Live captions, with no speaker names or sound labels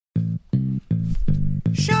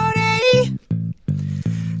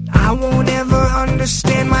I won't ever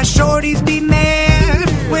understand my shorties be mad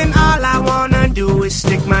when all I wanna do is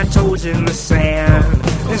stick my toes in the sand.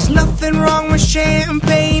 There's nothing wrong with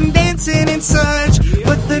champagne, dancing and such,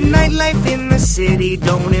 but the nightlife in the city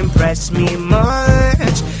don't impress me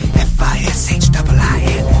much.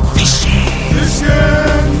 F-I-S-H-I-I-N, fishing.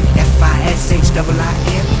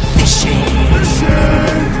 F-I-S-H-I-I-N, fishing.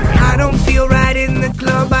 I don't feel right in the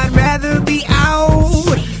club, I'd rather be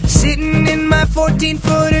out, sitting in my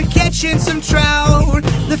 14-footer catching some trout.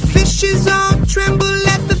 The fishes all tremble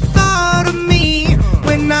at the thought of me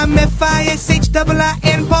when I'm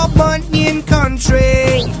F-I-S-H-I-I-N, Paul Bunyan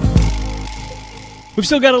country. We've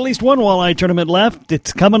still got at least one walleye tournament left.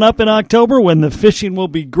 It's coming up in October when the fishing will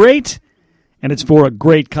be great, and it's for a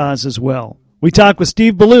great cause as well. We talked with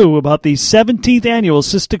Steve Ballou about the 17th annual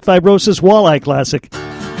Cystic Fibrosis Walleye Classic.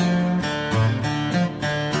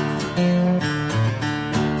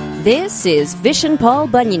 This is Fishin' Paul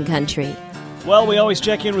Bunyan Country. Well, we always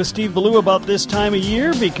check in with Steve Ballou about this time of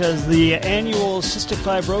year because the annual Cystic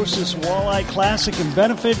Fibrosis Walleye Classic and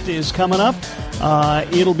Benefit is coming up.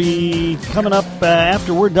 It'll be coming up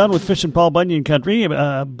after we're done with Fishin' Paul Bunyan Country,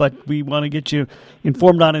 but we want to get you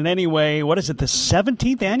informed on it anyway. What is it, the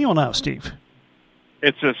 17th annual now, Steve?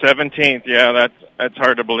 It's the 17th, yeah. That's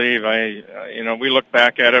hard to believe. We look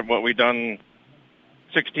back at it, what we done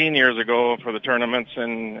 16 years ago for the tournaments,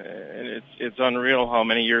 and it's unreal how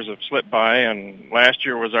many years have slipped by. And last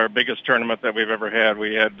year was our biggest tournament that we've ever had.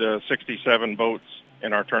 We had 67 boats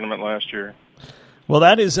in our tournament last year. Well,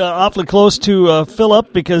 that is awfully close to fill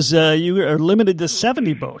up because you are limited to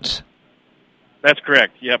 70 boats. That's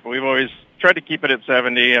correct. Yep, we've always tried to keep it at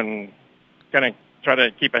 70 and kind of try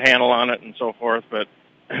to keep a handle on it and so forth. But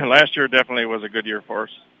last year definitely was a good year for us.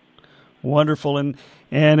 Wonderful.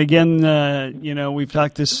 And again, we've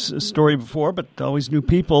talked this story before, but always new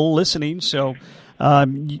people listening. So,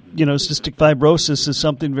 cystic fibrosis is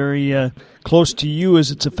something very close to you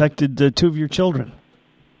as it's affected two of your children.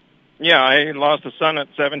 Yeah, I lost a son at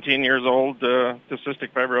 17 years old to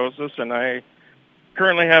cystic fibrosis, and I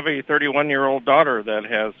currently have a 31-year-old daughter that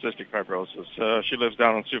has cystic fibrosis. She lives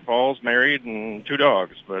down in Sioux Falls, married, and 2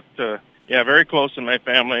 dogs. But, very close in my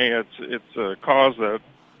family. It's a cause that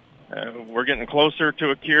we're getting closer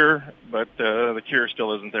to a cure, but the cure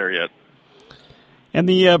still isn't there yet. And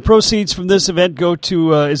the proceeds from this event go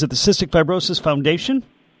to, is it the Cystic Fibrosis Foundation?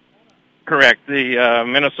 Correct. The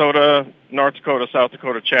Minnesota, North Dakota, South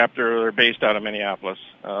Dakota chapter are based out of Minneapolis.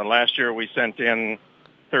 Last year we sent in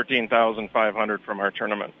 $13,500 from our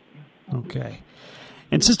tournament. Okay.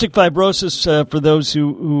 And cystic fibrosis, for those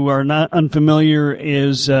who are not unfamiliar,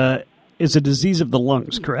 is a disease of the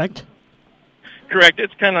lungs, correct? Correct.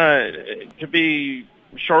 It's kind of, to be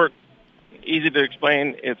short, easy to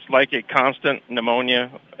explain, it's like a constant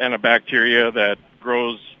pneumonia and a bacteria that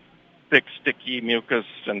grows thick, sticky mucus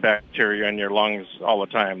and bacteria in your lungs all the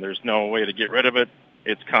time. There's no way to get rid of it.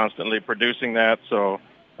 It's constantly producing that. So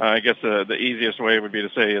I guess the easiest way would be to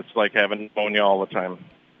say it's like having pneumonia all the time.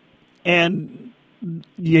 And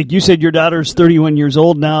you said your daughter's 31 years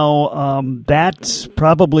old now. That's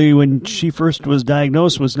probably when she first was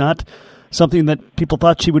diagnosed was not something that people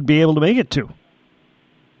thought she would be able to make it to.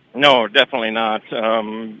 No, definitely not.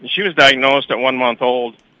 She was diagnosed at 1 month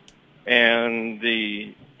old, and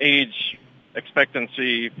the age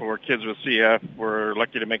expectancy for kids with CF were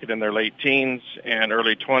lucky to make it in their late teens and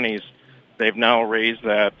early 20s. They've now raised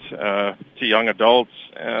that to young adults.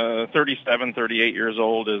 37, 38 years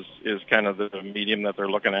old is kind of the medium that they're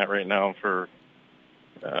looking at right now for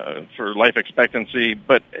life expectancy,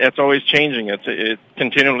 but it's always changing. It's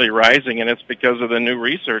continually rising, and it's because of the new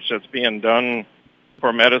research that's being done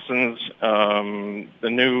for medicines, the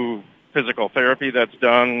new physical therapy that's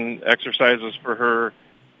done, exercises for her.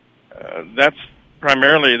 That's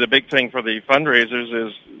primarily the big thing for the fundraisers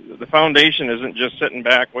is the foundation isn't just sitting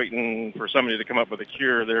back waiting for somebody to come up with a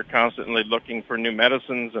cure. They're constantly looking for new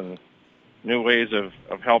medicines and new ways of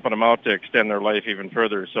helping them out to extend their life even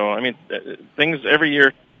further. So, I mean, things every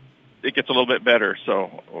year, it gets a little bit better.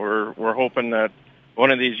 So we're hoping that one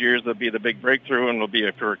of these years there'll be the big breakthrough and it'll be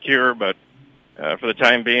for a cure. But for the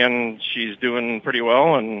time being, she's doing pretty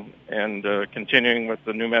well and continuing with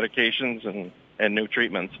the new medications and new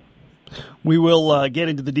treatments. We will get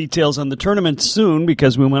into the details on the tournament soon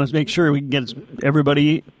because we want to make sure we can get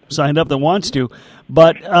everybody signed up that wants to.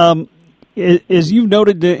 But as you've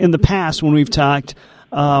noted in the past when we've talked,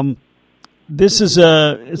 this is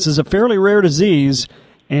a fairly rare disease,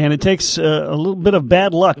 and it takes a little bit of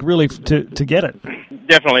bad luck really to get it.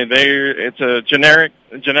 Definitely, it's a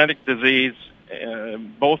genetic disease.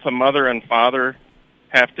 Both a mother and father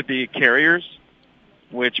have to be carriers,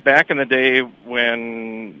 which back in the day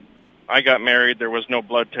when I got married, there was no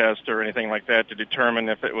blood test or anything like that to determine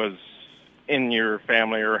if it was in your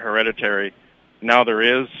family or hereditary. Now there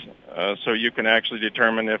is, so you can actually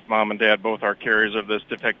determine if mom and dad both are carriers of this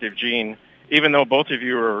defective gene. Even though both of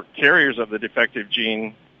you are carriers of the defective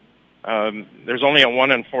gene, there's only a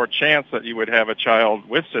 1 in 4 chance that you would have a child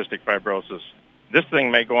with cystic fibrosis. This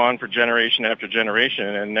thing may go on for generation after generation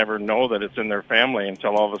and never know that it's in their family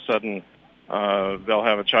until all of a sudden they'll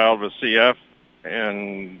have a child with CF,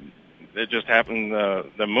 and it just happened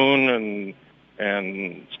the moon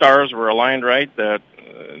and stars were aligned right that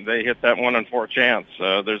they hit that 1 in 4 chance.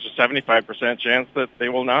 There's a 75% chance that they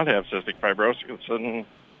will not have cystic fibrosis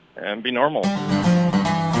and be normal.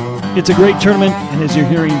 It's a great tournament, and as you're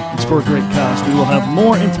hearing, it's for a great cause. We will have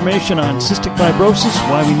more information on cystic fibrosis,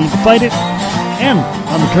 why we need to fight it, and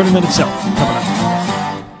on the tournament itself coming up.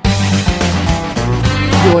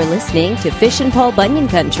 You're listening to Fishin' Paul Bunyan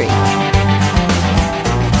Country.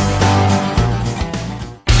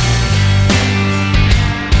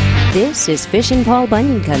 This is Fishin' Paul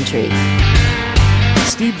Bunyan Country.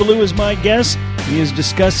 Steve Ballou is my guest. He is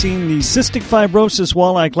discussing the Cystic Fibrosis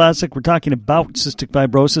Walleye Classic. We're talking about cystic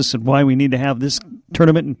fibrosis and why we need to have this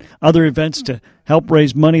tournament and other events to help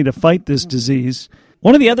raise money to fight this disease.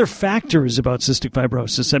 One of the other factors about cystic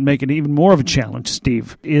fibrosis that make it even more of a challenge,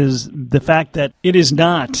 Steve, is the fact that it is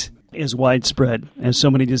not as widespread as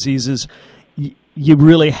so many diseases. You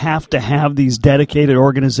really have to have these dedicated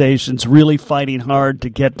organizations really fighting hard to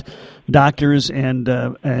get doctors and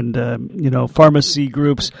pharmacy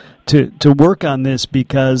groups to work on this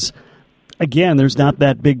because, again, there's not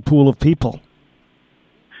that big pool of people.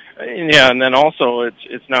 Yeah, and then also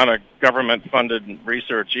it's not a government-funded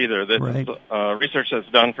research either. Right. Research that's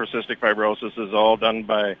done for cystic fibrosis is all done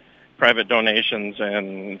by private donations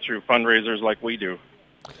and through fundraisers like we do.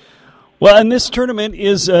 Well, and this tournament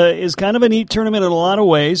is kind of a neat tournament in a lot of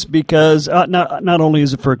ways because not only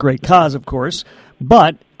is it for a great cause, of course,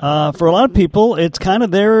 but for a lot of people, it's kind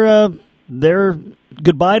of their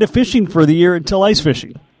goodbye to fishing for the year until ice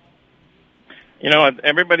fishing. You know,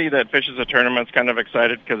 everybody that fishes a tournament's kind of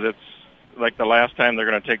excited because it's like the last time they're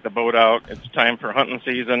going to take the boat out. It's time for hunting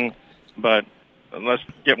season, but let's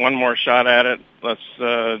get one more shot at it. Let's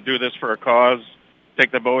do this for a cause.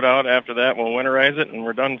 Take the boat out. After that, we'll winterize it, and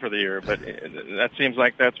we're done for the year. But that seems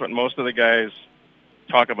like that's what most of the guys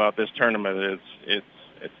talk about this tournament. It's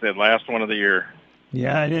the last one of the year.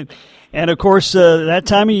 Yeah, and of course, that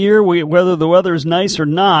time of year, whether the weather is nice or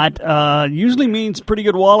not, usually means pretty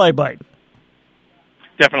good walleye bite.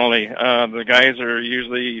 Definitely. The guys are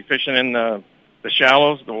usually fishing in the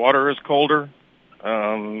shallows. The water is colder.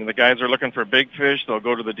 The guys are looking for big fish. They'll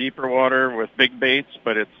go to the deeper water with big baits,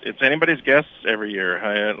 but it's anybody's guess every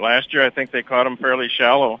year. Last year, I think they caught them fairly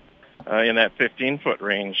shallow in that 15-foot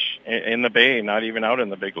range in the bay, not even out in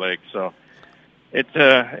the big lake. So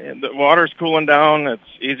the water's cooling down. It's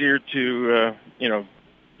easier to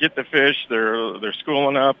get the fish. They're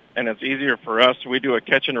schooling up, and it's easier for us. We do a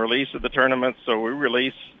catch and release at the tournament, so we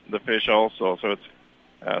release the fish also. So it's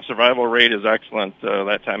survival rate is excellent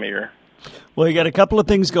that time of year. Well, you got a couple of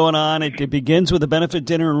things going on. It begins with a benefit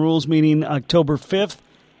dinner and rules meeting October 5th,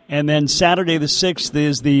 and then Saturday the 6th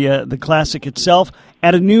is the classic itself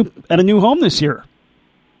at a new home this year.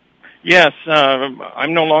 Yes,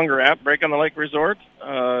 I'm no longer at Break on the Lake Resort,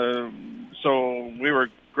 so we were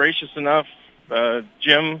gracious enough.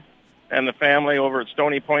 Jim and the family over at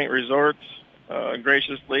Stony Point Resort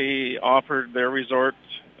graciously offered their resort.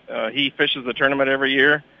 He fishes the tournament every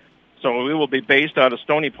year. So we will be based out of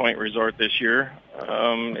Stony Point Resort this year.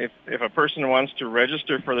 If a person wants to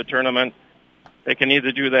register for the tournament, they can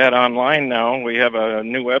either do that online now. We have a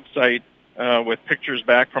new website with pictures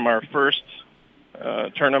back from our first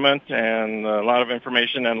tournament and a lot of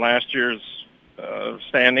information on last year's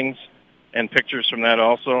standings and pictures from that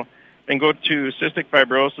also. Then go to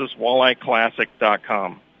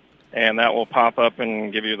cysticfibrosiswallayeclassic.com, and that will pop up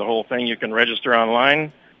and give you the whole thing. You can register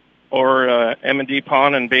online. Or M&D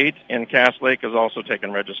Pond and Bait in Cass Lake is also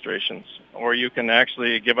taking registrations. Or you can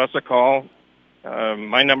actually give us a call.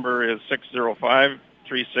 My number is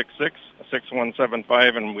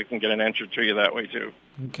 605-366-6175, and we can get an entry to you that way, too.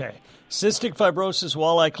 Okay.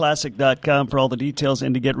 CysticFibrosisWalleyeClassic.com for all the details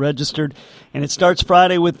and to get registered. And it starts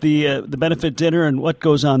Friday with the benefit dinner, and what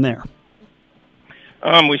goes on there?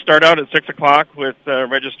 We start out at 6 o'clock with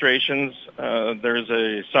registrations. There's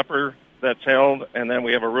a supper that's held, and then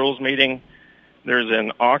we have a rules meeting. There's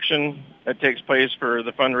an auction that takes place for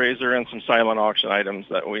the fundraiser and some silent auction items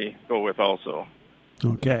that we go with also.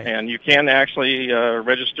 Okay. And you can actually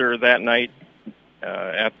register that night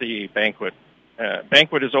at the banquet.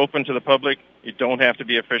 Banquet is open to the public. You don't have to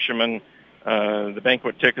be a fisherman. The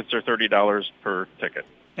banquet tickets are $30 per ticket.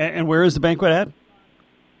 And where is the banquet at?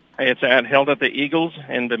 It's held at the Eagles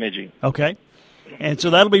in Bemidji. Okay. And so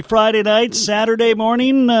that'll be Friday night. Saturday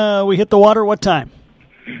morning, we hit the water. What time?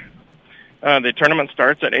 The tournament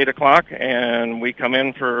starts at 8 o'clock, and we come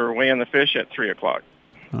in for weighing the fish at 3 o'clock.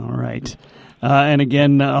 All right. And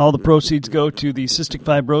again, all the proceeds go to the Cystic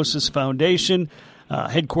Fibrosis Foundation,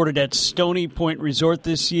 headquartered at Stony Point Resort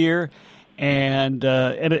this year. And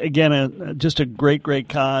again, just a great, great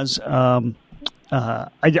cause. I'm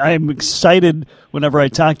excited whenever I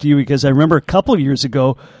talk to you because I remember a couple of years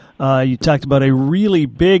ago you talked about a really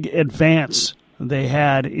big advance they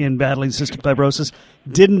had in battling cystic fibrosis.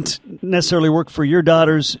 Didn't necessarily work for your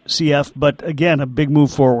daughter's CF, but again, a big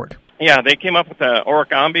move forward. Yeah, they came up with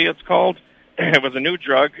Orkambi, it's called. It was a new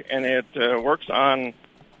drug, and it works on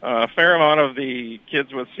a fair amount of the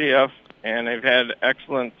kids with CF, and they've had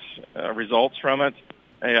excellent results from it.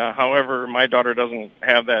 However, my daughter doesn't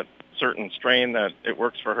have that certain strain that it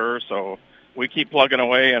works for her, so we keep plugging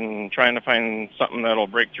away and trying to find something that'll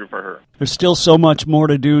break through for her. There's still so much more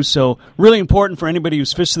to do, so really important for anybody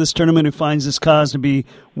who's fished this tournament who finds this cause to be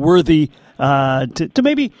worthy to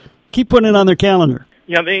maybe keep putting it on their calendar.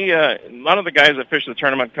 Yeah, a lot of the guys that fish the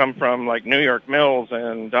tournament come from like New York Mills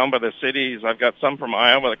and down by the cities. I've got some from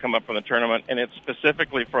Iowa that come up for the tournament, and it's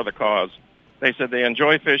specifically for the cause. They said they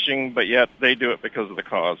enjoy fishing, but yet they do it because of the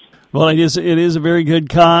cause. Well, it is a very good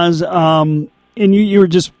cause. And you were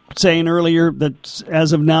just saying earlier that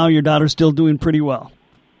as of now, your daughter's still doing pretty well.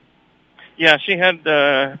 Yeah, she has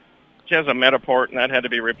a Metaport, and that had to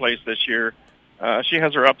be replaced this year. She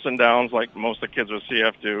has her ups and downs like most of the kids with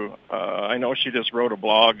CF do. I know she just wrote a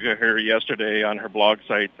blog here yesterday on her blog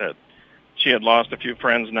site that she had lost a few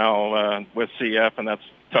friends now with CF, and that's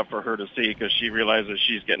tough for her to see because she realizes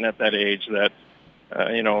she's getting at that age that,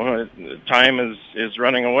 time is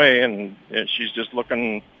running away, and she's just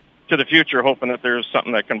looking to the future, hoping that there's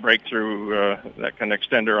something that can break through that can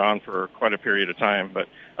extend her on for quite a period of time. But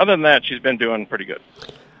other than that, she's been doing pretty good.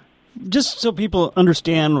 Just so people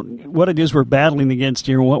understand what it is we're battling against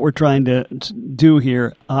here and what we're trying to do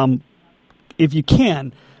here, if you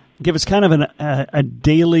can, give us kind of a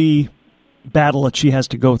daily battle that she has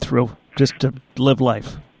to go through just to live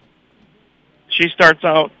life. She starts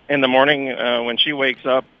out in the morning when she wakes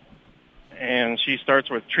up, and she starts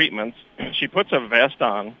with treatments. She puts a vest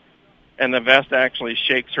on, and the vest actually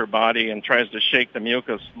shakes her body and tries to shake the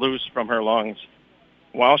mucus loose from her lungs.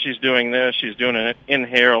 While she's doing this, she's doing an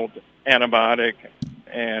inhaled antibiotic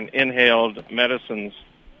and inhaled medicines,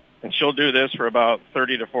 and she'll do this for about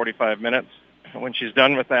 30 to 45 minutes. When she's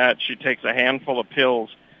done with that, she takes a handful of pills,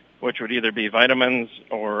 which would either be vitamins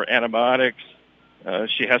or antibiotics.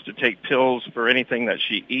 She has to take pills for anything that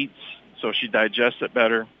she eats, so she digests it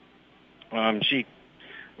better. She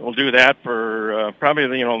will do that for probably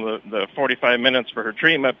the 45 minutes for her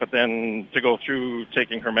treatment, but then to go through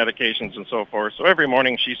taking her medications and so forth. So every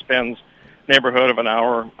morning she spends neighborhood of an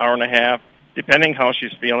hour, hour and a half, depending how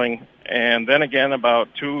she's feeling. And then again, about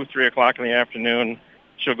 2, 3 o'clock in the afternoon,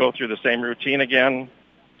 she'll go through the same routine again.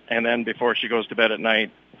 And then before she goes to bed at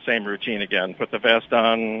night, same routine again. Put the vest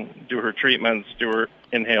on, do her treatments, do her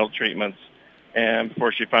inhaled treatments, and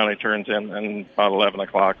before she finally turns in, and about 11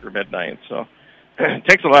 o'clock or midnight. So it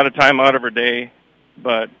takes a lot of time out of her day,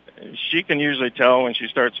 but she can usually tell when she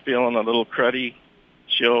starts feeling a little cruddy.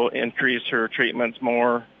 She'll increase her treatments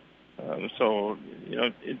more.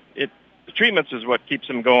 The treatments is what keeps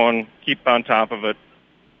them going, keep on top of it,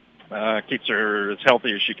 keeps her as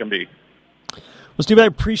healthy as she can be. Well, Steve, I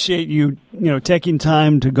appreciate you taking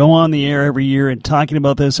time to go on the air every year and talking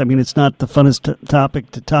about this. I mean, it's not the funnest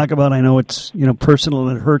topic to talk about. I know it's personal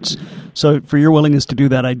and it hurts. So for your willingness to do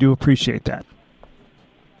that, I do appreciate that.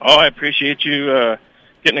 Oh, I appreciate you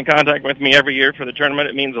getting in contact with me every year for the tournament.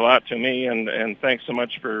 It means a lot to me, and thanks so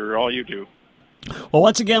much for all you do. Well,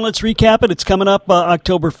 once again, let's recap it. It's coming up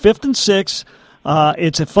October 5th and 6th.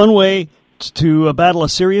 It's a fun way to battle a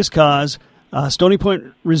serious cause. Stony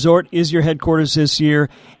Point Resort is your headquarters this year,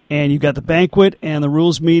 and you've got the banquet and the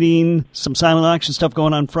rules meeting, some silent auction stuff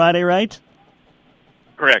going on Friday, right?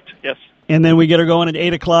 Correct, yes. And then we get her going at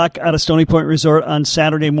 8 o'clock out of Stony Point Resort on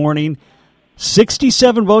Saturday morning.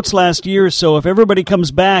 67 votes last year, so if everybody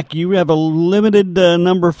comes back, you have a limited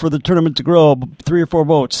number for the tournament to grow, 3 or 4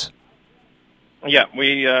 votes. Yeah,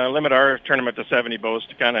 we limit our tournament to 70 votes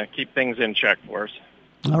to kind of keep things in check for us.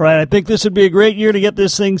 All right, I think this would be a great year to get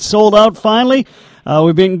this thing sold out finally.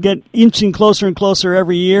 We've been inching closer and closer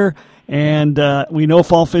every year, and we know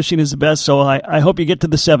fall fishing is the best, so I hope you get to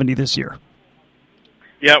the 70 this year.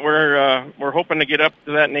 Yeah, we're hoping to get up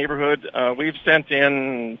to that neighborhood. We've sent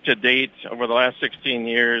in to date over the last 16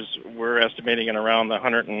 years. We're estimating in around the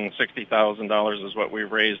 $160,000 is what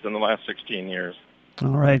we've raised in the last 16 years. All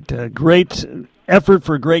right, great effort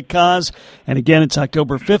for a great cause. And again, it's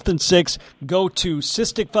October 5th and 6th. Go to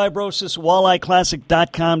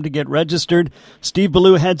cysticfibrosiswalleyeClassic.com to get registered. Steve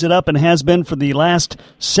Ballou heads it up and has been for the last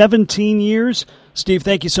 17 years. Steve,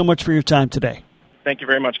 thank you so much for your time today. Thank you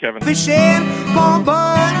very much, Kevin. Fishing Paul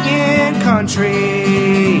Bunyan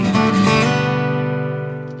Country.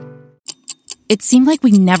 It seemed like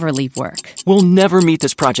we never leave work. We'll never meet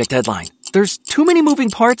this project deadline. There's too many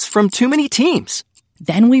moving parts from too many teams.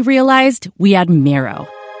 Then we realized we had Miro,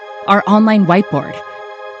 our online whiteboard,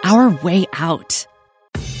 our way out.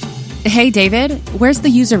 Hey, David, where's the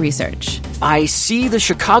user research? I see the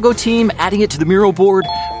Chicago team adding it to the Miro board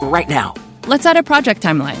right now. Let's add a project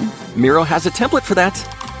timeline. Miro has a template for that.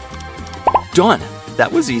 Done.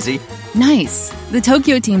 That was easy. Nice. The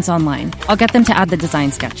Tokyo team's online. I'll get them to add the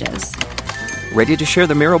design sketches. Ready to share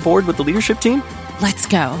the Miro board with the leadership team? Let's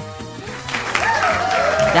go.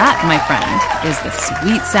 That, my friend, is the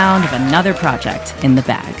sweet sound of another project in the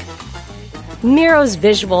bag. Miro's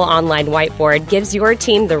visual online whiteboard gives your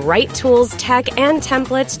team the right tools, tech, and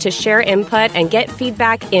templates to share input and get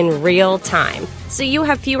feedback in real time, so you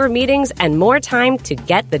have fewer meetings and more time to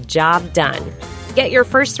get the job done. Get your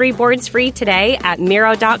first 3 boards free today at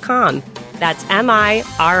Miro.com. That's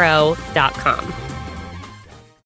Miro.com.